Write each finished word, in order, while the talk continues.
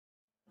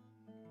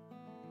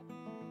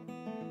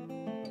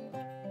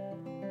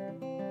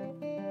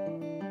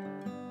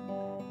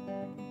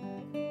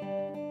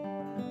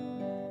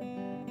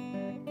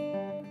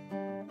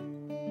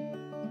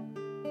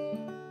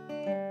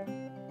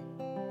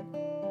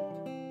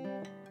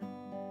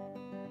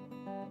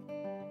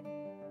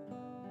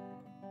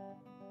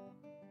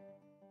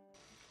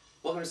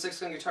Welcome to 6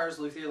 Gun Guitars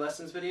Luthier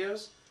Lessons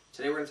videos.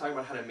 Today we're going to talk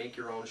about how to make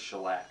your own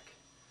shellac.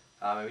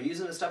 I've been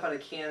using this stuff out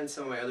of can in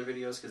some of my other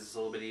videos because it's a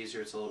little bit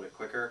easier, it's a little bit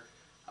quicker.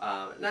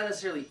 Not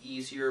necessarily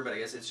easier, but I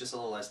guess it's just a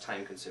little less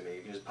time consuming.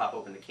 You can just pop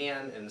open the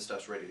can and the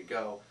stuff's ready to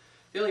go.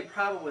 The only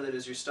problem with it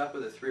is you're stuck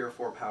with a 3 or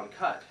 4 pound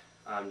cut,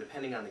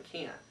 depending on the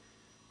can.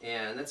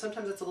 And that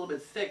sometimes it's a little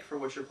bit thick for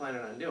what you're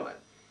planning on doing.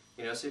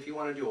 You know, so if you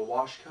want to do a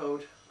wash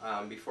coat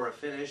before a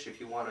finish,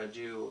 if you want to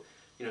do,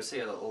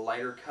 say a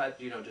lighter cut,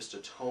 just to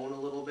tone a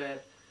little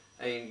bit,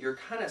 I mean, you're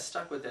kind of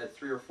stuck with that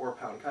 3 or 4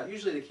 pound cut.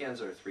 Usually the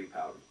cans are 3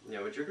 pound,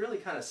 but you're really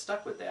kind of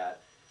stuck with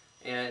that,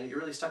 and you're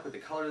really stuck with the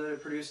color that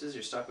it produces,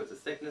 you're stuck with the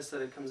thickness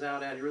that it comes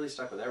out at, you're really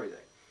stuck with everything.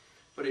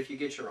 But if you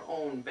get your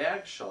own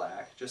bagged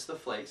shellac, just the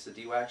flakes, the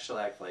de-waxed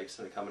shellac flakes,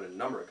 and they come in a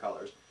number of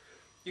colors,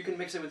 you can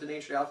mix it with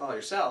denatured alcohol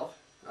yourself.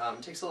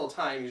 It takes a little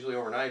time, usually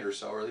overnight or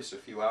so, or at least a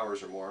few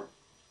hours or more,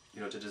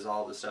 to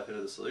dissolve the stuff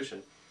into the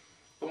solution.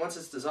 But once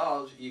it's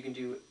dissolved, you can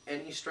do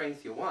any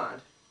strength you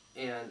want,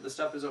 and the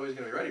stuff is always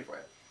going to be ready for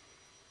you.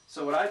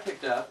 So what I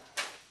picked up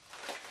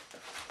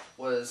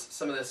was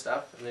some of this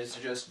stuff, and these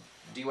are just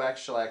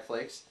de-waxed shellac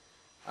flakes.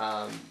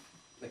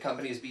 The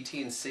company is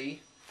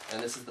BT&C,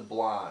 and this is the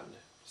blonde.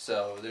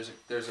 So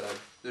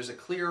there's a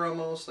clear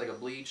almost, like a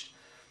bleached,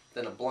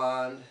 then a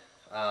blonde,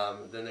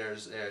 then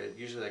there's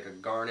usually like a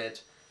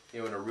garnet,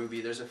 and a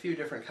ruby. There's a few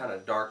different kind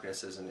of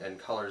darknesses and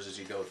colors as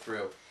you go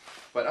through.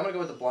 But I'm going to go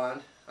with the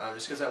blonde,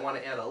 just because I want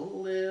to add a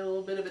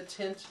little bit of a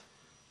tint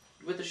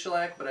with the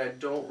shellac, but I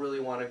don't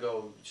really want to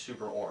go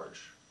super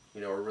orange,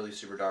 or really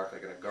super dark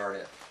like in a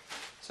garnet.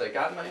 So I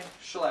got my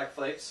shellac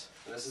flakes,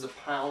 and this is a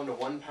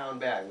 1 pound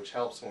bag, which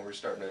helps when we're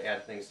starting to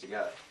add things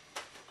together.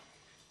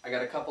 I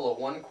got a couple of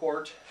 1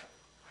 quart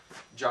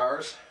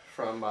jars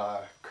from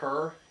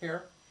Kerr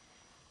here.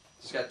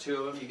 Just got 2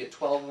 of them. You get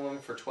 12 of them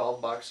for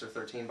 12 bucks or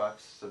 13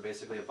 bucks, so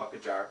basically a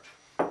bucket jar.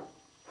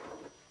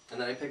 And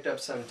then I picked up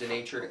some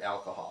denatured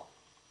alcohol.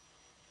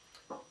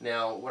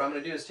 Now, what I'm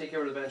going to do is take you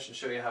over to the bench and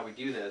show you how we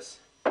do this.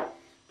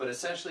 But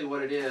essentially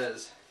what it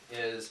is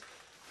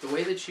the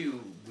way that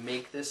you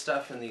make this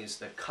stuff and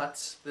the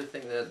cuts,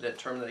 that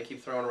term that I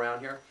keep throwing around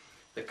here,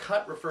 the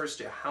cut refers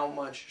to how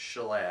much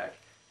shellac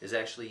is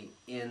actually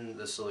in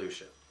the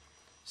solution.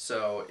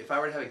 So if I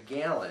were to have a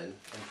gallon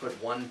and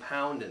put 1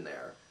 pound in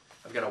there,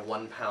 I've got a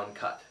 1 pound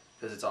cut,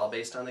 because it's all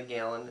based on the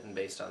gallon and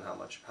based on how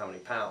many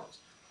pounds.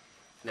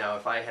 Now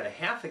if I had a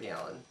half a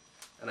gallon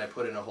and I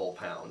put in a whole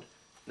pound,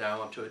 now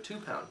I'm up to a 2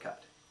 pound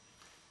cut.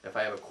 If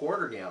I have a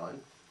 1/4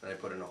 gallon and I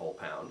put in a whole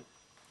pound,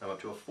 I'm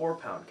up to a 4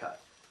 pound cut.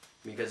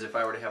 Because if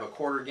I were to have a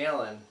 1/4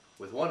 gallon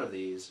with one of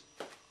these,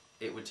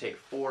 it would take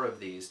 4 of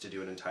these to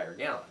do an entire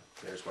gallon.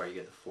 There's where you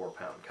get the 4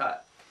 pound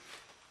cut.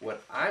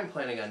 What I'm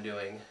planning on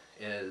doing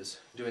is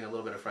doing a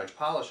little bit of French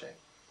polishing.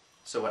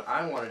 So what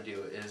I want to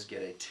do is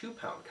get a 2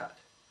 pound cut.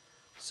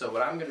 So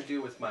what I'm going to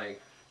do with my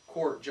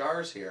quart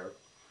jars here,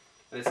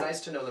 and it's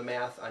nice to know the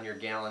math on your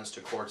gallons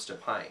to quarts to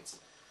pints.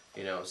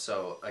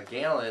 So a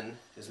gallon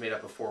is made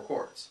up of 4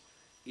 quarts.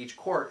 Each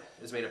quart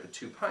is made up of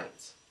 2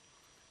 pints.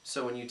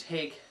 So when you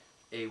take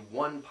a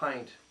 1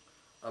 pint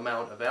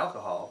amount of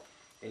alcohol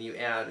and you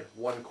add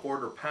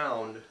 1/4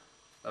 pound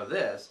of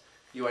this,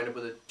 you end up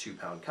with a 2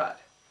 pound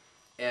cut.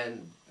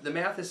 And the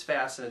math is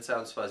fast and it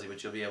sounds fuzzy,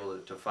 but you'll be able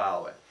to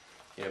follow it.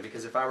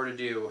 Because if I were to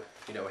do,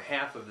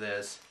 half of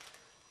this,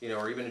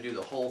 or even to do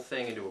the whole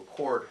thing into a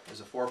quart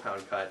as a 4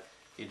 pound cut,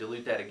 you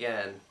dilute that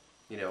again,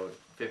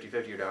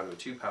 50-50, you're down to a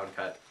 2 pound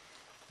cut.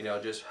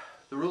 Just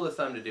the rule of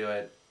thumb to do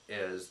it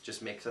is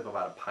just mix up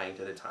about a pint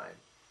at a time.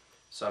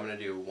 So I'm going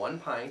to do 1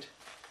 pint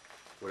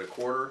with a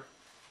 1/4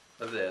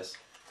 of this,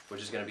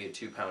 which is going to be a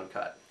 2 pound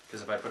cut.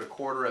 Because if I put a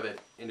 1/4 of it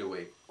into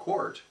a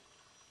quart,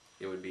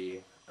 it would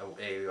be a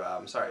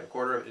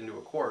 1/4 of it into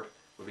a quart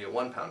would be a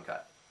 1 pound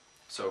cut.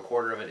 So a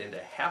 1/4 of it into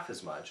half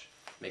as much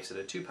makes it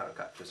a 2 pound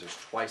cut, because there's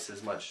twice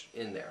as much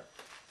in there.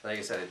 Like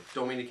I said, I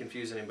don't mean to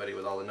confuse anybody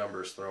with all the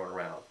numbers thrown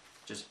around.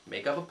 Just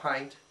make up a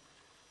pint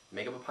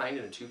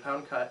in a 2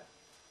 pound cut,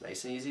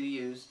 nice and easy to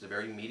use. It's a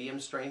very medium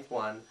strength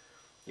one.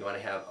 You want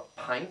to have a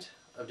pint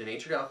of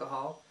denatured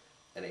alcohol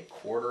and a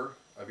 1/4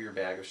 of your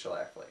bag of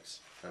shellac flakes.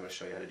 I'm going to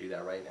show you how to do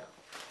that right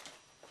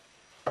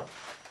now.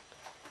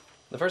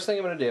 The first thing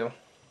I'm going to do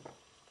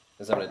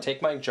is I'm going to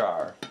take my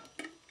jar,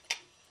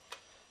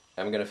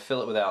 I'm going to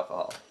fill it with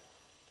alcohol.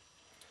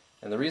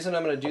 And the reason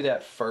I'm going to do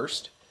that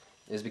first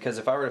is because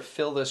if I were to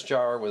fill this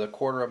jar with a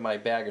 1/4 of my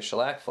bag of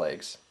shellac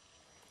flakes,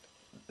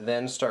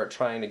 then start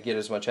trying to get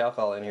as much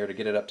alcohol in here to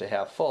get it up to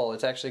half full,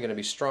 it's actually going to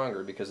be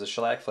stronger, because the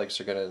shellac flakes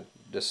are going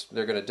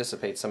to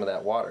dissipate some of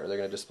that water. They're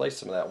going to displace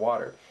some of that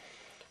water,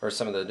 or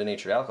some of the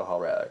denatured alcohol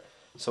rather.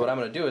 So what I'm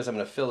going to do is I'm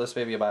going to fill this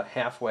maybe about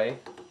halfway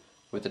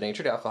with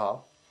denatured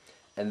alcohol,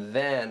 and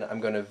then I'm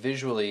going to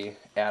visually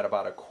add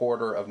about a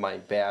 1/4 of my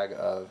bag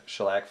of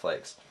shellac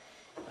flakes.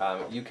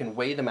 You can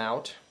weigh them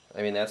out.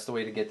 I mean, that's the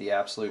way to get the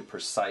absolute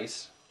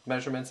precise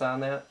measurements on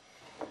that.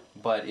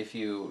 But if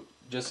you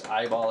just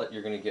eyeball it,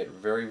 you're going to get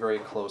very, very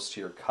close to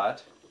your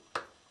cut,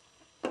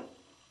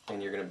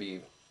 and you're going to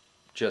be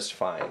just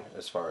fine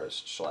as far as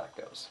shellac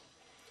goes.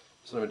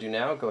 So what I'm going to do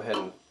now, go ahead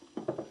and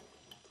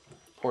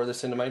pour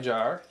this into my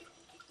jar.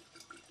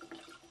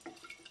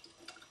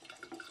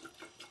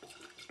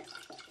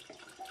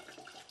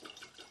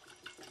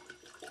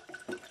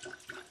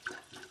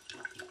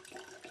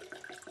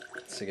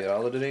 So get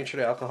all the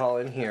denatured alcohol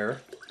in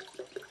here.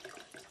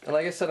 And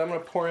like I said, I'm going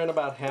to pour in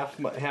about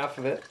half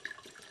of it.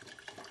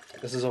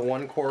 This is a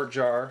 1 quart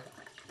jar,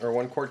 or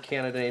 1 quart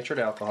can of denatured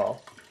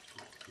alcohol.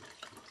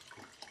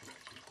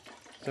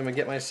 So I'm going to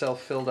get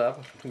myself filled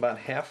up about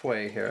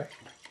halfway here.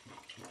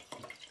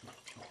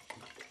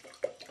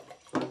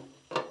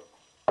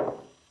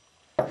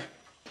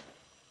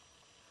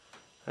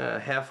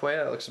 Halfway,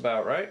 that looks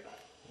about right.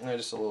 And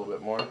just a little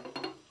bit more.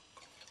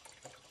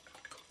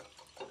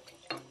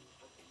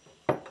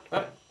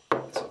 Alright,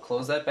 so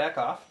close that back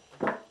off.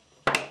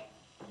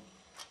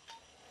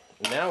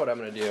 Now what I'm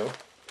going to do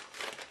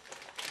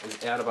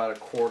is add about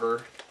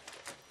 1/4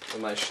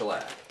 of my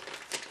shellac.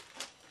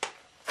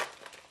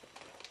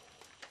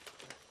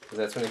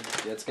 Because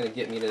that's going to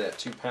get me to that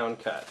 2-pound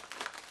cut.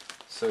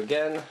 So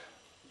again,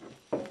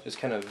 just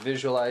kind of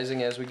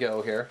visualizing as we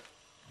go here.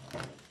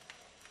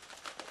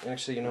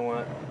 Actually, you know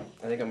what?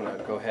 I think I'm going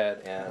to go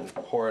ahead and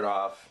pour it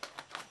off.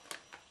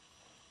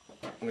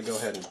 I'm going to go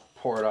ahead and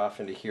pour it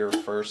off into here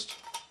first.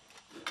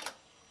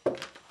 So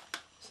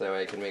that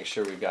way I can make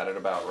sure we've got it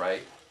about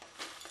right.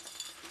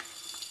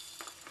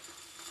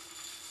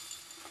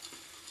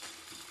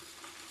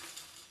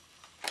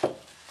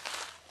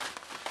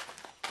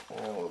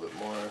 A little bit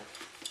more.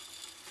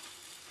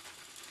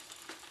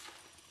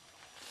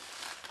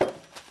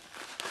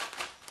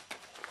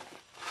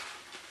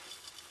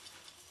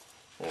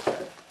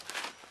 Okay.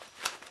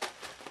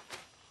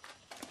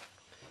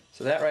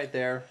 So that right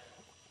there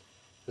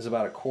is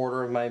about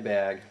 1/4 of my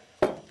bag.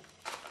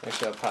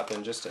 Actually, I'll pop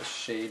in just a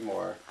shade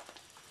more.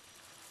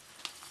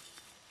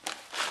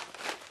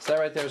 So that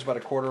right there is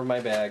about 1/4 of my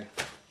bag.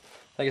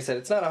 Like I said,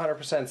 it's not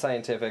 100%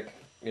 scientific.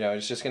 You know,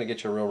 it's just going to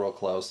get you real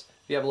close.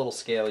 If you have a little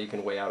scale, you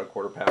can weigh out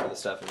 1/4 pound of the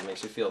stuff if it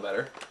makes you feel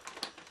better.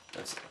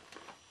 That's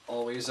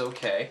always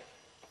okay.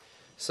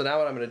 So now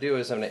what I'm going to do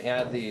is I'm going to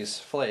add these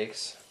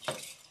flakes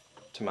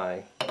to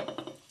my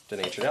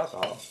denatured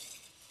alcohol.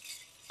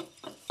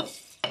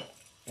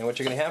 And what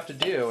you're going to have to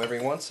do every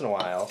once in a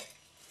while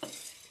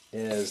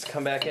is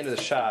come back into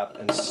the shop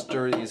and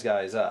stir these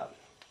guys up.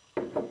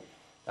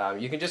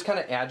 You can just kind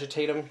of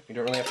agitate them. You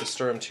don't really have to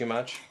stir them too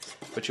much.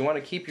 But you want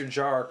to keep your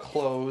jar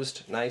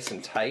closed nice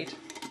and tight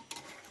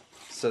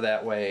so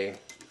that way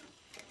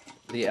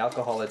the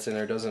alcohol that's in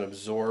there doesn't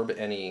absorb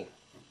any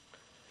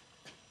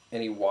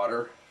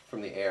water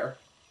from the air.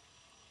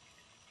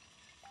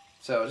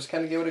 So just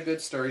kind of give it a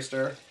good stirry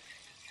stir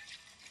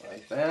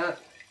like that.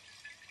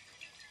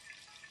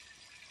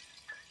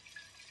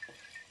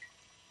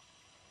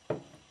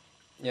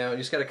 You know, you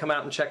just got to come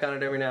out and check on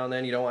it every now and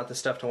then. You don't want the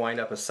stuff to wind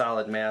up a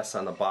solid mass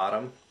on the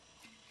bottom.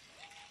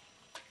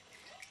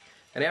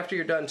 And after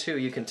you're done too,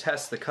 you can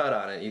test the cut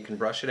on it. You can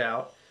brush it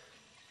out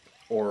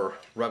or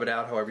rub it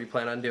out, however you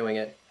plan on doing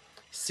it.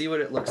 See what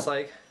it looks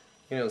like,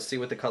 you know, see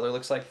what the color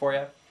looks like for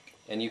you.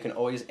 And you can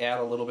always add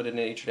a little bit of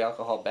denatured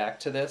alcohol back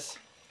to this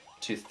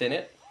to thin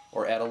it,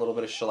 or add a little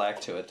bit of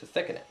shellac to it to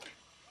thicken it.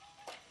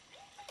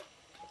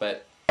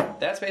 But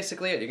that's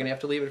basically it. You're going to have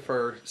to leave it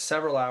for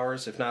several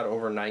hours, if not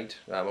overnight.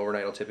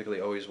 Overnight will typically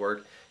always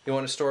work. You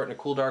want to store it in a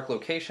cool, dark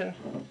location,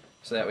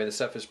 so that way the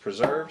stuff is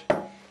preserved.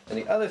 And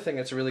the other thing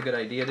that's a really good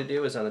idea to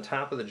do is on the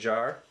top of the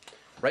jar,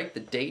 write the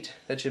date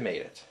that you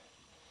made it.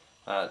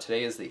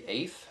 Today is the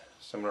 8th,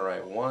 so I'm going to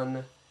write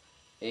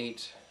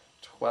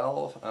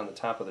 1/8/12 on the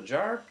top of the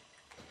jar.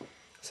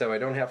 So I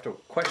don't have to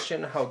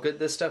question how good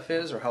this stuff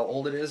is or how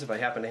old it is if I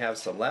happen to have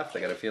some left.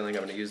 I got a feeling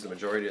I'm going to use the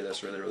majority of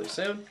this really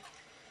soon.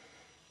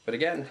 But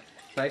again,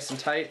 nice and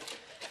tight,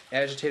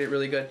 agitate it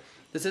really good.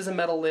 This is a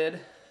metal lid,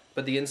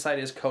 but the inside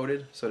is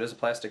coated, so it is a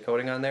plastic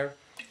coating on there.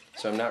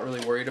 So I'm not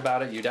really worried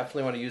about it. You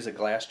definitely want to use a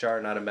glass jar,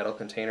 not a metal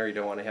container. You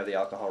don't want to have the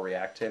alcohol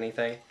react to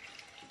anything.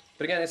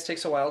 But again, it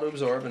takes a while to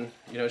absorb, and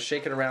you know,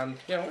 shake it around,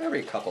 you know,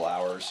 every couple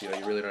hours. You know,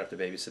 you really don't have to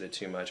babysit it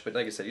too much. But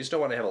like I said, you just don't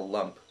want to have a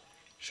lump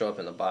show up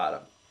in the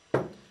bottom.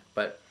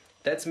 But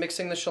that's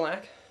mixing the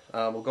shellac.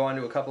 We'll go on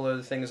to a couple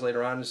other things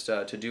later on just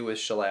to do with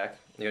shellac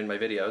in my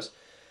videos.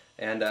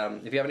 And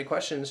if you have any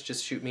questions,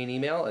 just shoot me an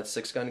email at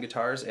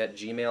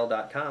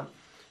 6gunguitars@gmail.com,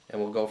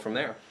 and we'll go from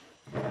there.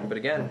 But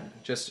again,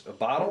 just a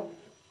bottle,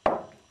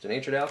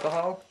 denatured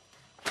alcohol,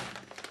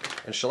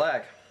 and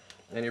shellac,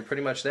 and you're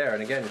pretty much there.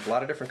 And again, a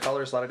lot of different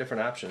colors, a lot of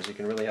different options. You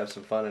can really have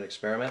some fun and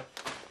experiment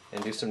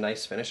and do some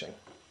nice finishing.